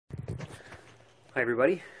Hi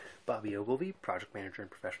everybody, Bobby Ogilvy, Project Manager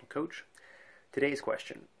and Professional Coach. Today's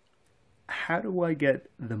question: how do I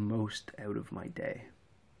get the most out of my day?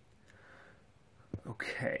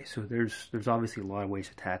 Okay, so there's obviously a lot of ways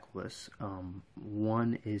to tackle this.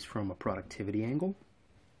 One is from a productivity angle.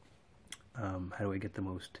 How do I get the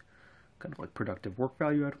most kind of like productive work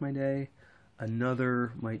value out of my day?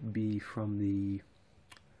 Another might be from the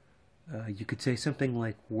you could say something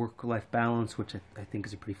like work-life balance, which I think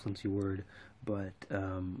is a pretty flimsy word, but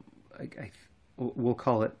we'll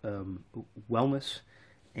call it wellness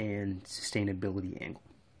and sustainability angle.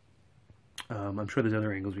 I'm sure there's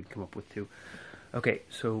other angles we can come up with too. Okay,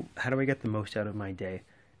 so how do I get the most out of my day?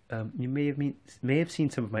 You may have seen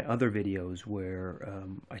some of my other videos where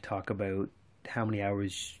I talk about how many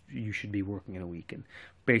hours you should be working in a week, and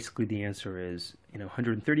basically the answer is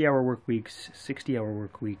 130-hour work weeks, 60-hour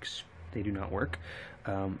work weeks. They do not work.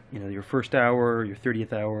 Your first hour, your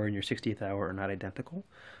 30th hour, and your 60th hour are not identical.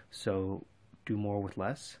 So do more with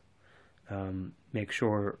less. Make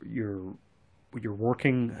sure you're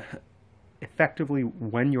working effectively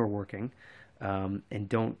when you're working, and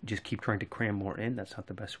don't just keep trying to cram more in. That's not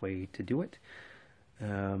the best way to do it.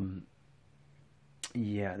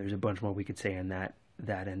 Yeah, there's a bunch more we could say on that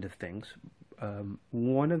end of things.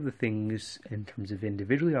 One of the things in terms of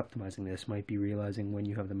individually optimizing this might be realizing when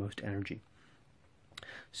you have the most energy.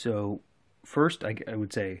 So first, I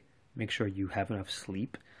would say make sure you have enough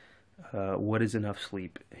sleep. What is enough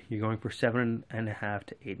sleep? You're going for 7.5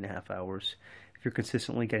 to 8.5 hours. If you're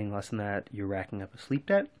consistently getting less than that, you're racking up a sleep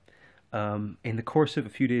debt. In the course of a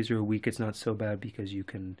few days or a week, it's not so bad because you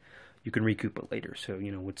can recoup it later. So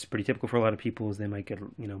what's pretty typical for a lot of people is they might get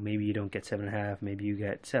maybe you don't get 7.5, maybe you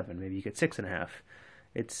get 7, maybe you get 6.5.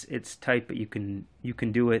 It's tight, but you can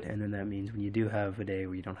do it, and then that means when you do have a day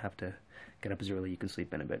where you don't have to get up as early, you can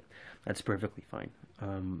sleep in a bit. That's perfectly fine.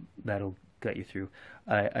 That'll get you through.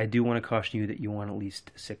 I do want to caution you that you want at least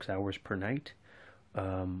 6 hours per night.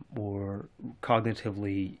 Or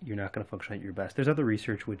cognitively you're not going to function at your best. There's other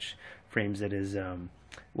research which frames it as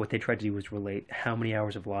what they tried to do was relate how many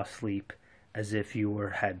hours of lost sleep as if you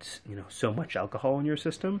had so much alcohol in your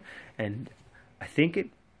system, and I think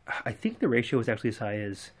the ratio is actually as high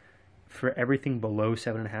as for everything below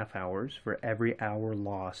 7.5 hours, for every hour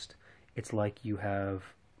lost, it's like you have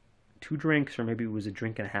 2 drinks, or maybe it was a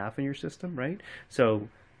drink and a half in your system, right? So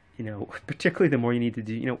particularly the more you need to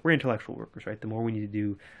do, we're intellectual workers, right? The more we need to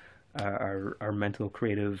do our mental,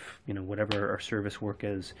 creative, whatever our service work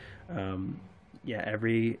is,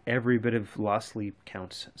 every bit of lost sleep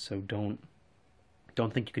counts. So don't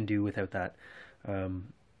think you can do without that.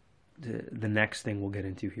 The next thing we'll get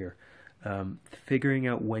into here, figuring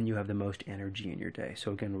out when you have the most energy in your day.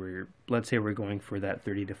 So again, let's say we're going for that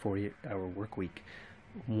 30 to 40 hour work week.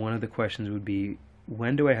 One of the questions would be,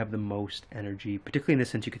 when do I have the most energy? Particularly in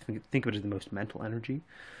this sense, you could think of it as the most mental energy.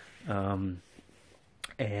 And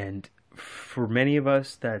for many of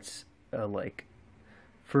us, that's like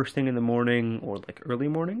first thing in the morning or like early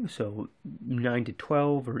morning. So 9 to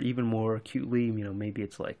 12, or even more acutely, maybe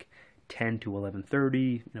it's like 10 to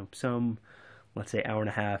 11:30. Some, let's say, hour and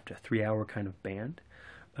a half to 3 hour kind of band.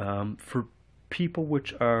 For people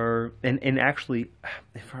which are, and actually,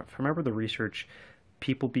 if I remember the research,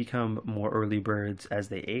 people become more early birds as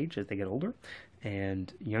they age, as they get older,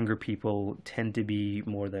 and younger people tend to be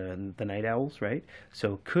more the night owls, right?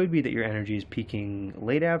 So it could be that your energy is peaking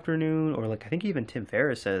late afternoon, or like I think even Tim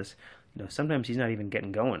Ferriss says, sometimes he's not even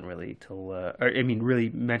getting going really till, really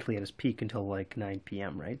mentally at his peak until like 9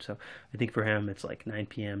 p.m., right? So I think for him it's like 9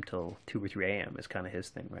 p.m. till 2 or 3 a.m. is kind of his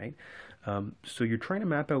thing, right? So you're trying to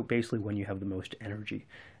map out basically when you have the most energy.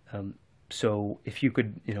 So if you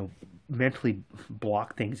could, mentally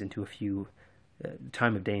block things into a few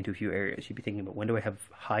time of day into a few areas, you'd be thinking about, when do I have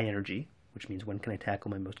high energy, which means when can I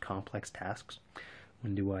tackle my most complex tasks?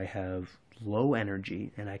 When do I have low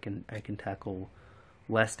energy and I can tackle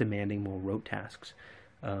less demanding, more rote tasks?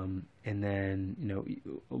 And then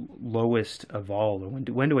lowest of all, or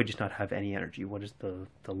when do I just not have any energy? What is the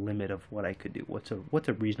limit of what I could do? What's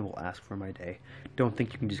a reasonable ask for my day? Don't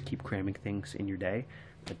think you can just keep cramming things in your day.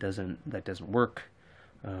 That doesn't work.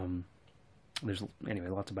 There's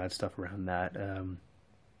lots of bad stuff around that.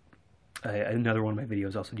 Another one of my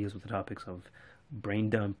videos also deals with the topics of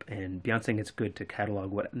brain dump, and beyond saying it's good to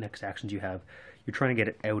catalog what next actions you have, you're trying to get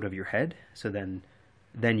it out of your head, so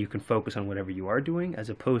then you can focus on whatever you are doing, as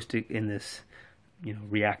opposed to in this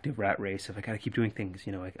reactive rat race of, I gotta keep doing things,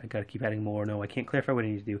 I gotta keep adding more. No, I can't clarify what I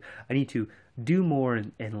need to do. I need to do more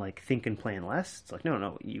and like think and plan less. It's like,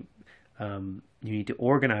 no, you need to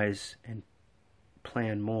organize and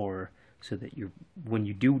plan more so that when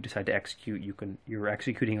you do decide to execute, you're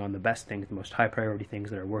executing on the best things, the most high priority things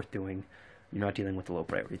that are worth doing. You're not dealing with the low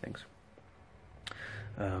priority things.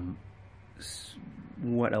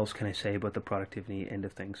 What else can I say about the productivity end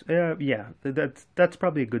of things? Yeah, that's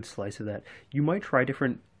probably a good slice of that. You might try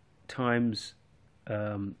different times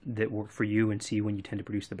that work for you and see when you tend to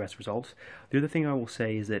produce the best results. The other thing I will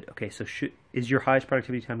say is that, okay, so is your highest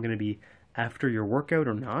productivity time going to be after your workout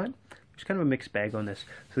or not? There's kind of a mixed bag on this.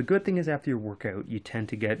 So the good thing is after your workout, you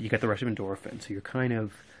get the rush of endorphin. So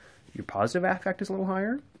your positive affect is a little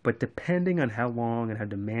higher, but depending on how long and how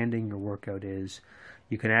demanding your workout is,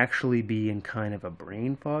 you can actually be in kind of a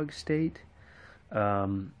brain fog state.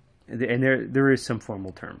 And there is some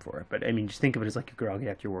formal term for it, but I mean, just think of it as like you're groggy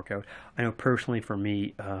after your workout. I know personally for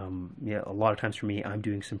me, a lot of times for me, I'm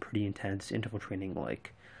doing some pretty intense interval training,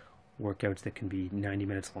 like workouts that can be 90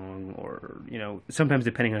 minutes long, or sometimes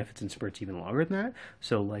depending on if it's in spurts, even longer than that.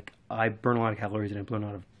 So like I burn a lot of calories and I burn a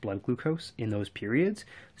lot of blood glucose in those periods.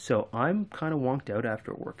 So I'm kind of wonked out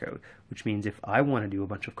after a workout, which means if I want to do a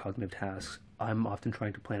bunch of cognitive tasks, I'm often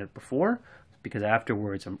trying to plan it before, because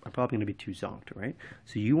afterwards I'm probably going to be too zonked, right?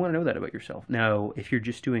 So you want to know that about yourself. Now, if you're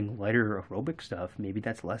just doing lighter aerobic stuff, maybe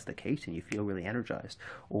that's less the case and you feel really energized.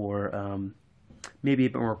 Or maybe a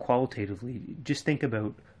bit more qualitatively, just think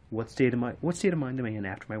about what state of mind am I in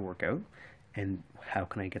after my workout, and how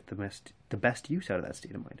can I get the best use out of that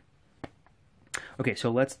state of mind. Okay,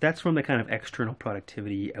 so that's from the kind of external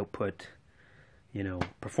productivity output,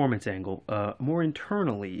 performance angle. More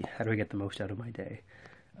internally, how do I get the most out of my day?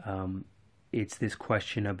 It's this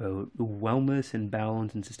question about wellness and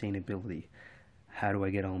balance and sustainability. How do I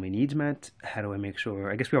get all my needs met? How do I make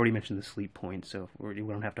sure, I guess we already mentioned the sleep point, so we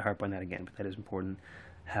don't have to harp on that again, but that is important.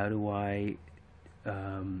 How do I,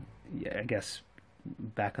 I guess,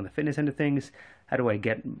 back on the fitness end of things, how do I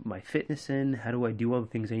get my fitness in? How do I do all the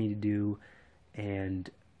things I need to do? And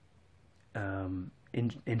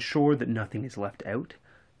ensure that nothing is left out.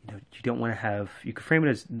 You don't want to have, you could frame it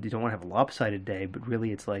as you don't want to have a lopsided day, but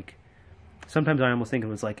really it's like, sometimes I almost think it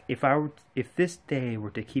was like, if this day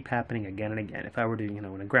were to keep happening again and again, if I were to, in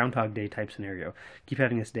a Groundhog Day type scenario, keep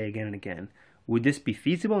having this day again and again, would this be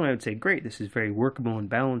feasible? And I would say, great, this is very workable and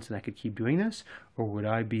balanced and I could keep doing this. Or would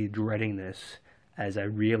I be dreading this as I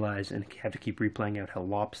realize and have to keep replaying out how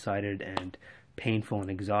lopsided and painful and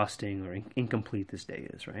exhausting or incomplete this day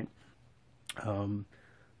is, right?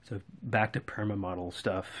 So back to PERMA model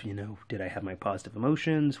stuff, did I have my positive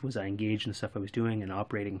emotions? Was I engaged in the stuff I was doing and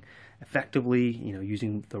operating effectively,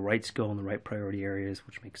 using the right skill in the right priority areas,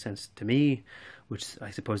 which makes sense to me, which I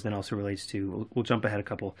suppose then also relates to, we'll jump ahead a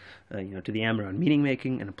couple, to the AM around meaning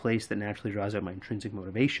making, and a place that naturally draws out my intrinsic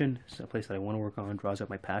motivation. So a place that I want to work on, draws out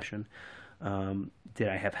my passion. Did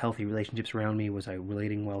I have healthy relationships around me? Was I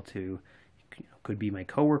relating well to, could be my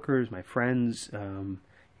coworkers, my friends,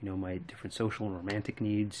 my different social and romantic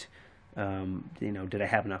needs. Did I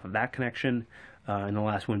have enough of that connection? And the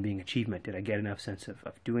last one being achievement. Did I get enough sense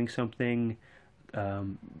of doing something?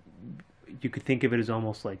 You could think of it as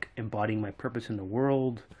almost like embodying my purpose in the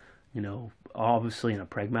world. Obviously on a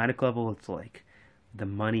pragmatic level, it's like the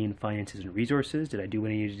money and finances and resources. Did I do what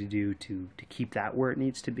I needed to do to keep that where it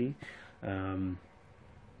needs to be?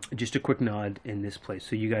 Just a quick nod in this place.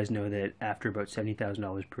 So you guys know that after about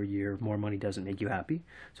 $70,000 per year, more money doesn't make you happy.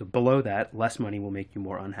 So below that, less money will make you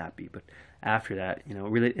more unhappy. But after that,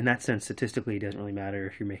 really, in that sense, statistically, it doesn't really matter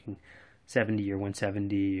if you're making 70 or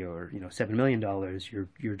 170 or $7 million.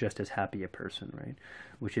 You're just as happy a person, right?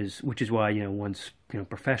 Which is why once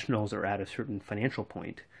professionals are at a certain financial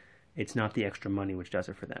point, it's not the extra money which does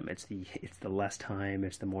it for them. It's the less time,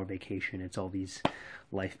 it's the more vacation, it's all these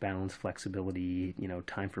life balance, flexibility,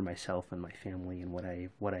 time for myself and my family and what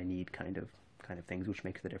I need kind of things, which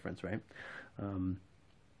makes the difference, right? One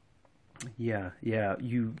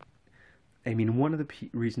of the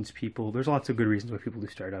reasons there's lots of good reasons why people do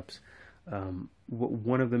startups.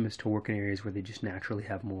 One of them is to work in areas where they just naturally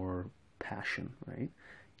have more passion, right?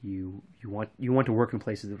 You want to work in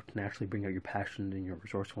places that naturally bring out your passion and your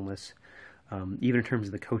resourcefulness. Even in terms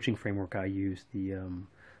of the coaching framework I use,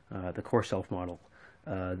 the core self model,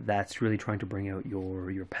 that's really trying to bring out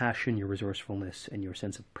your passion, your resourcefulness, and your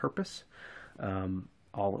sense of purpose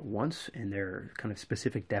all at once. And there are kind of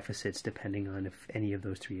specific deficits depending on if any of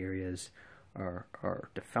those three areas are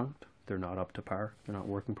defunct. They're not up to par. They're not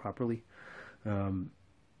working properly.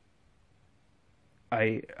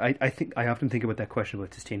 I often think about that question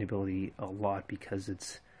about sustainability a lot, because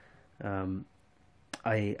it's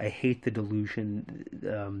I hate the delusion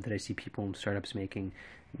that I see people in startups making,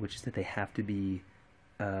 which is that they have to be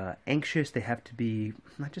anxious. They have to be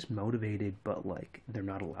not just motivated, but like they're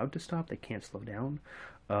not allowed to stop. They can't slow down.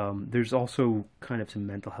 There's also kind of some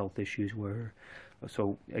mental health issues where,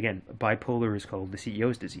 so again, bipolar is called the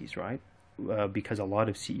CEO's disease, right? Because a lot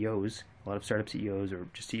of CEOs, a lot of startup CEOs, or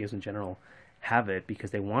just CEOs in general, have it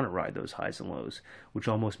because they want to ride those highs and lows, which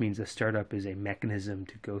almost means a startup is a mechanism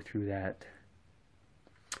to go through that.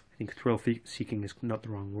 I think thrill seeking is not the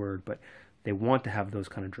wrong word, but they want to have those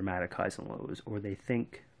kind of dramatic highs and lows, or they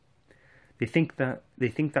think the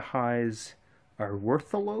highs are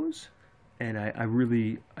worth the lows, and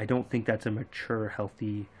I don't think that's a mature,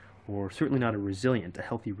 healthy, or certainly not a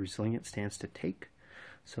healthy, resilient stance to take.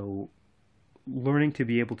 So learning to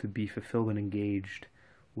be able to be fulfilled and engaged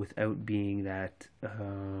without being that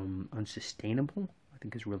unsustainable, I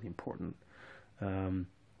think is really important. I'm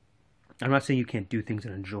not saying you can't do things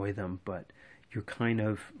and enjoy them, but you're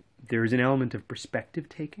there's an element of perspective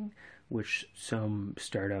taking, which some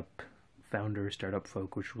startup founders, startup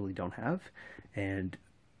folk, which really don't have. And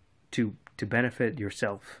to benefit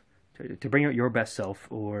yourself, to bring out your best self,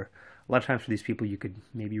 or a lot of times for these people, you could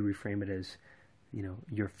maybe reframe it as,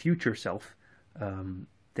 your future self.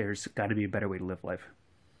 There's got to be a better way to live life.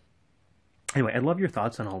 Anyway, I love your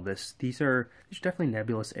thoughts on all this. These are definitely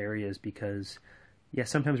nebulous areas because, yeah,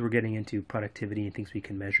 sometimes we're getting into productivity and things we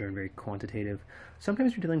can measure and very quantitative.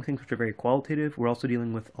 Sometimes we're dealing with things which are very qualitative. We're also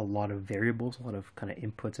dealing with a lot of variables, a lot of kind of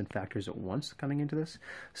inputs and factors at once coming into this.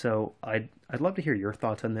 So I'd love to hear your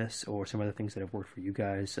thoughts on this, or some other things that have worked for you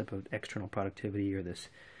guys about external productivity or this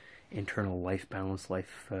internal life balance,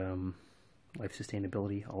 life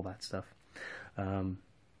sustainability, all that stuff. And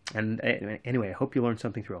anyway, I hope you learned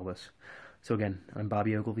something through all this. So again, I'm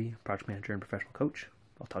Bobby Ogilvy, project manager and professional coach.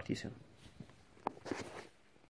 I'll talk to you soon.